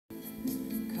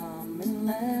and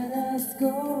let us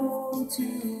go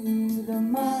to the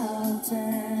mountain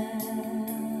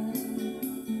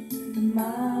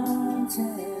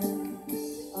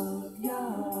of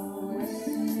Yahweh.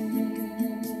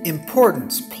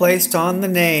 Importance placed on the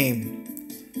name.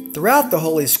 Throughout the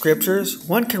Holy Scriptures,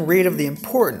 one can read of the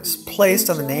importance placed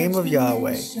on the name of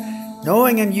Yahweh.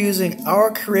 Knowing and using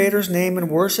our Creator's name in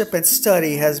worship and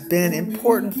study has been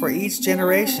important for each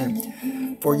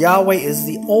generation. For Yahweh is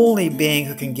the only being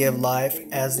who can give life,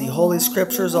 as the Holy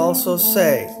Scriptures also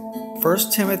say. 1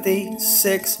 Timothy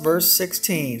 6 verse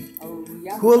 16.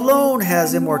 Who alone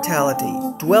has immortality,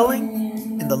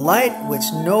 dwelling in the light which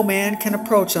no man can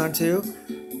approach unto,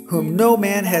 whom no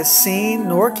man has seen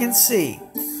nor can see,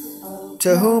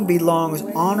 to whom belongs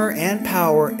honor and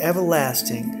power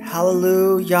everlasting.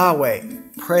 Hallelujah, Yahweh.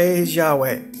 Praise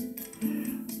Yahweh.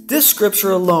 This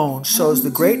scripture alone shows the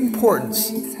great importance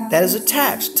that is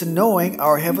attached to knowing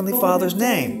our Heavenly Father's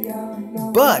name.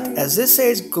 But as this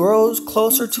age grows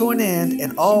closer to an end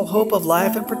and all hope of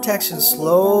life and protection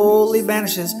slowly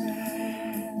vanishes,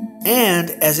 and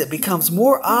as it becomes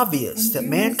more obvious that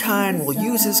mankind will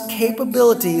use his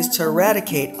capabilities to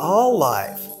eradicate all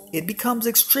life, it becomes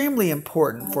extremely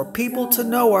important for people to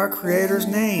know our Creator's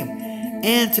name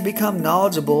and to become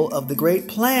knowledgeable of the great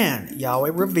plan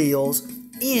Yahweh reveals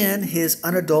in His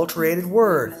unadulterated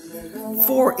Word.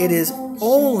 For it is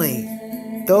only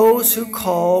those who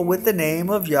call with the name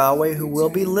of Yahweh who will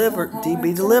be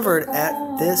delivered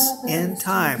at this end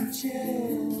time.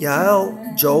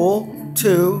 Joel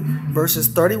 2 verses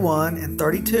 31 and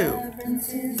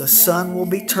 32. The sun will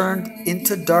be turned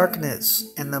into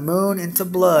darkness and the moon into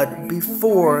blood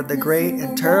before the great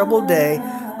and terrible day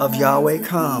of Yahweh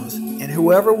comes. And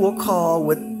whoever will call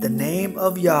with the name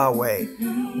of Yahweh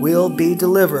will be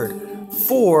delivered.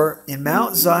 For in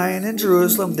Mount Zion and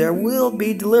Jerusalem there will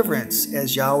be deliverance,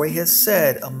 as Yahweh has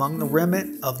said, among the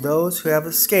remnant of those who have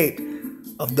escaped,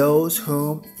 of those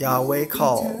whom Yahweh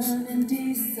calls.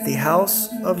 The House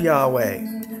of Yahweh.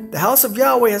 The House of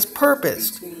Yahweh has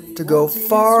purposed to go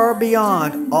far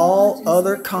beyond all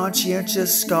other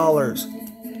conscientious scholars.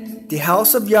 The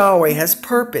House of Yahweh has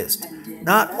purposed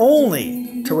not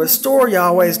only to restore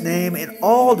Yahweh's name in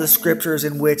all the scriptures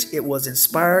in which it was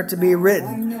inspired to be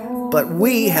written, but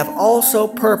we have also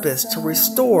purposed to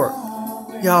restore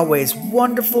Yahweh's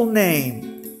wonderful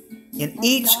name in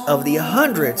each of the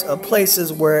hundreds of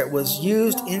places where it was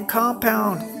used in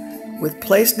compound with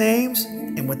place names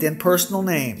and within personal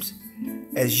names.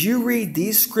 As you read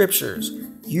these scriptures,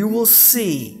 you will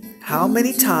see how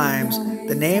many times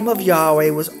the name of Yahweh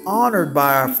was honored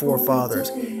by our forefathers,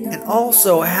 and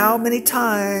also how many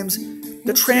times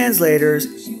the translators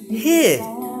hid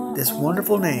this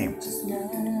wonderful name.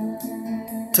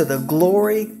 To the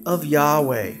glory of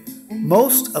Yahweh,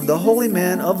 most of the holy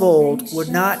men of old would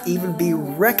not even be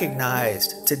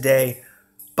recognized today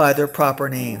by their proper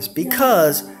names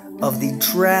because of the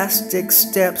drastic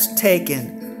steps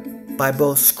taken by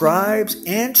both scribes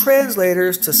and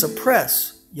translators to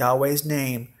suppress Yahweh's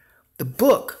name. The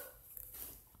book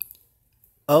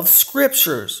of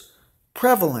scriptures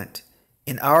prevalent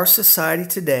in our society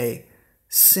today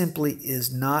simply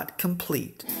is not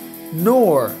complete,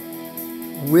 nor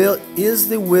is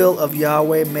the will of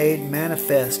Yahweh made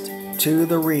manifest to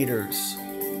the readers.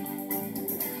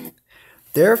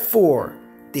 Therefore,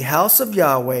 the house of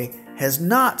Yahweh has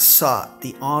not sought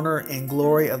the honor and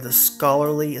glory of the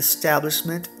scholarly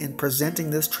establishment in presenting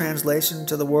this translation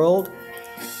to the world.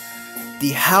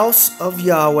 The house of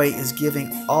Yahweh is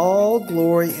giving all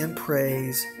glory and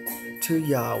praise to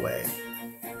Yahweh.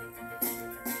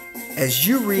 As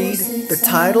you read the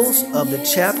titles of the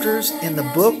chapters in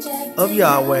the Book of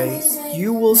Yahweh,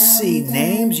 you will see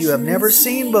names you have never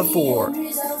seen before.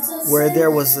 Where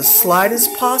there was the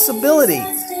slightest possibility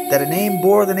that a name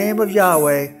bore the name of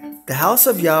Yahweh, the house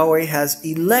of Yahweh has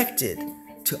elected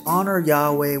to honor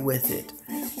Yahweh with it.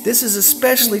 This is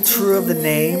especially true of the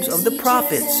names of the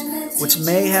prophets, which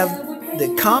may have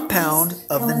the compound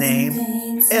of the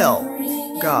name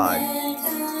El, God.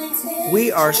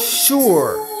 We are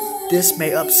sure this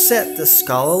may upset the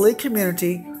scholarly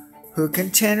community who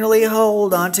continually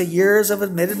hold on to years of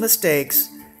admitted mistakes.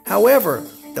 However,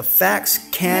 the facts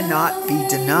cannot be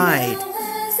denied.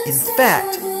 In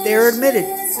fact, they are admitted.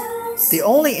 The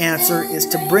only answer is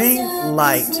to bring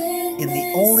light in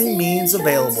the only means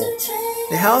available.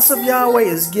 The house of Yahweh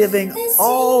is giving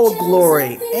all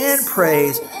glory and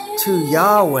praise to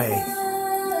Yahweh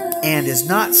and is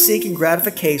not seeking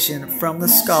gratification from the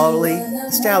scholarly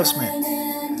establishment.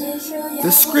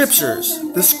 The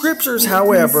scriptures,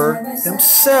 however,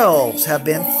 themselves have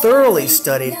been thoroughly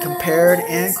studied, compared,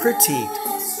 and critiqued.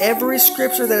 every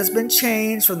scripture that has been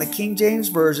changed from the King James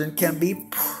Version can be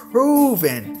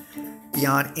proven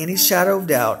beyond any shadow of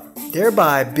doubt,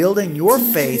 thereby building your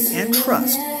faith and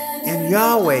trust in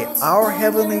Yahweh, our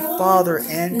Heavenly Father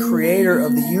and Creator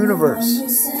of the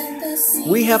universe.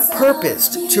 We have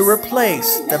purposed to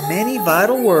replace the many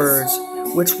vital words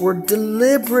which were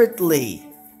deliberately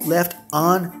left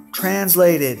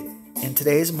untranslated in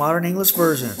today's modern English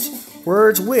versions,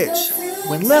 words which,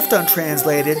 when left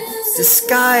untranslated,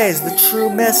 disguise the true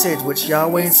message which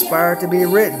Yahweh inspired to be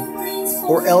written,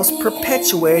 or else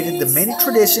perpetuated the many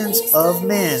traditions of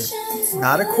men,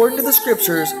 not according to the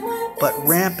Scriptures, but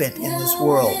rampant in this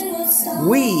world.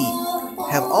 We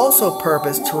have also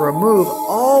purposed to remove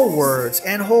all words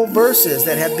and whole verses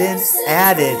that have been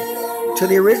added to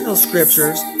the original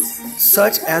Scriptures,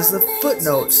 such as the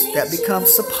footnotes that become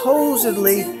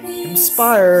supposedly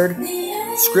inspired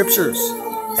Scriptures,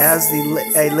 as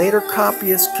a later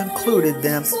copyist concluded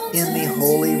them in the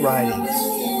holy writings.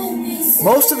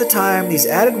 Most of the time, these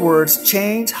added words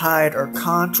change, hide, or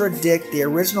contradict the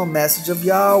original message of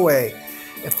Yahweh,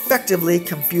 effectively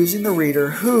confusing the reader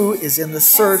who is in the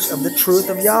search of the truth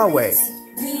of Yahweh.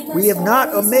 We have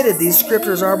not omitted these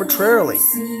scriptures arbitrarily.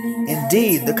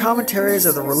 Indeed, the commentaries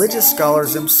of the religious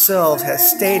scholars themselves have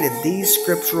stated these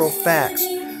scriptural facts.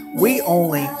 We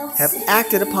only have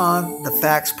acted upon the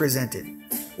facts presented.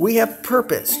 We have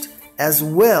purposed as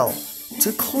well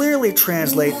to clearly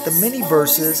translate the many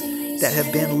verses that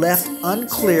have been left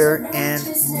unclear and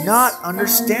not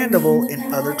understandable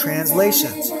in other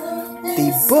translations.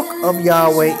 The Book of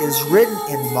Yahweh is written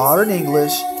in modern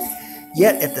English,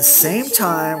 yet at the same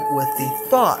time with the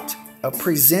thought of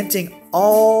presenting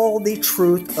all the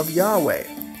truth of Yahweh.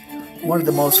 One of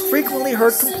the most frequently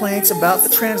heard complaints about the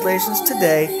translations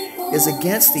today is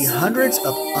against the hundreds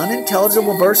of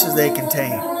unintelligible verses they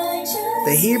contain.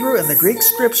 The Hebrew and the Greek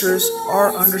scriptures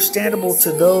are understandable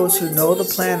to those who know the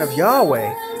plan of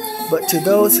Yahweh, but to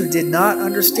those who did not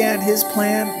understand His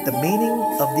plan, the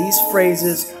meaning of these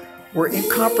phrases were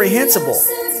incomprehensible,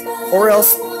 or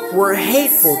else were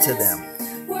hateful to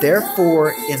them.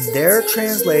 Therefore, in their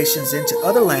translations into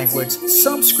other language,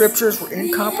 some scriptures were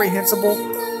incomprehensible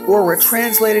or were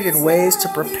translated in ways to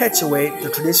perpetuate the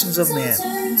traditions of men.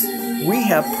 We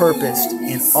have purposed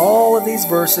in all of these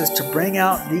verses to bring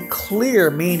out the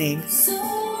clear meaning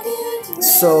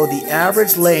so the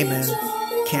average layman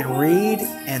can read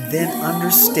and then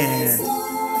understand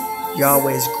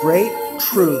Yahweh's great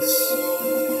truths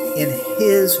in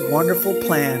His wonderful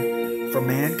plan for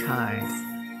mankind.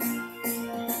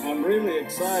 I'm really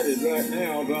excited right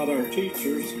now about our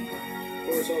teachers. Of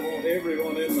course, I want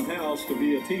everyone in the house to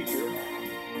be a teacher.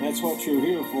 That's what you're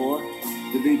here for,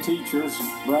 to be teachers,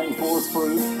 bring forth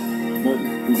fruit. But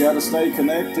you got to stay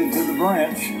connected to the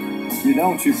branch. If you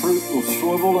don't, your fruit will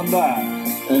shrivel and die.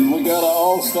 And we got to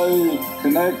all stay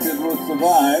connected with the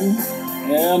vine,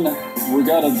 and we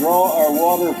got to draw our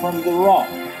water from the rock.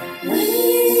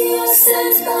 We are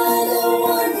sent by the